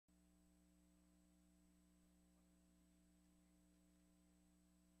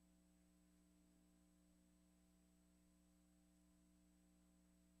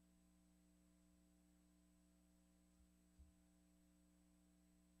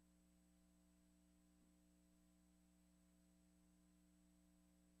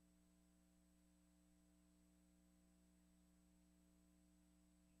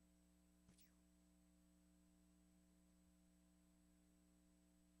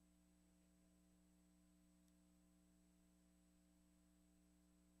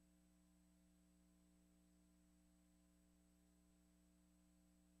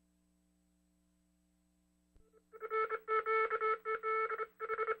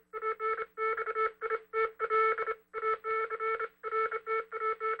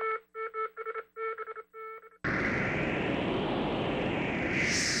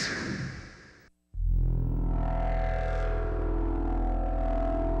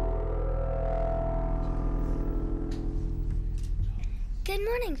Good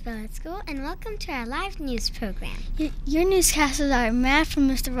morning, Village School, and welcome to our live news program. Your newscasters are Matt from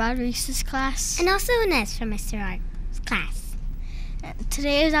Mr. Rodriguez's class. And also Inez from Mr. R's class.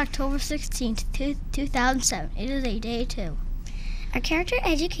 Today is October 16th, 2007. It is a day 2. Our character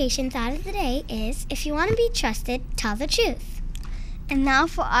education thought of the day is, if you want to be trusted, tell the truth. And now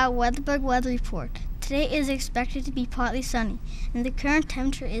for our Weatherberg weather report. Today is expected to be partly sunny, and the current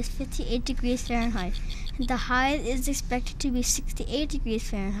temperature is 58 degrees Fahrenheit. And the high is expected to be 68 degrees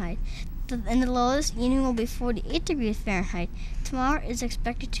Fahrenheit. And the lowest evening will be 48 degrees Fahrenheit. Tomorrow is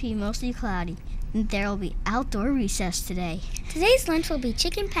expected to be mostly cloudy, and there will be outdoor recess today. Today's lunch will be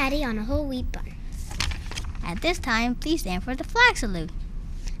chicken patty on a whole wheat bun. At this time, please stand for the flag salute.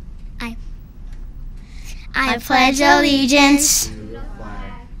 I pledge allegiance to the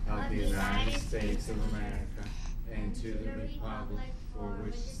flag of the United States of America and to the republic for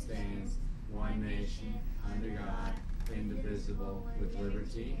which it stands, one nation, under God, indivisible, with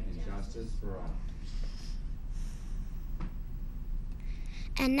liberty and justice for all.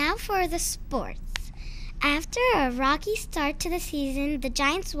 And now for the sports. After a rocky start to the season, the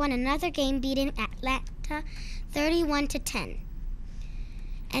Giants won another game, beating Atlanta 31-10.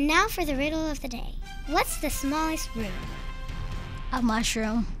 And now for the riddle of the day. What's the smallest room? A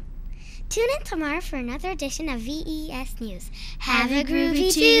mushroom. Tune in tomorrow for another edition of VES News. Have a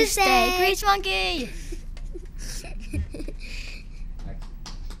groovy Tuesday. Grease monkey!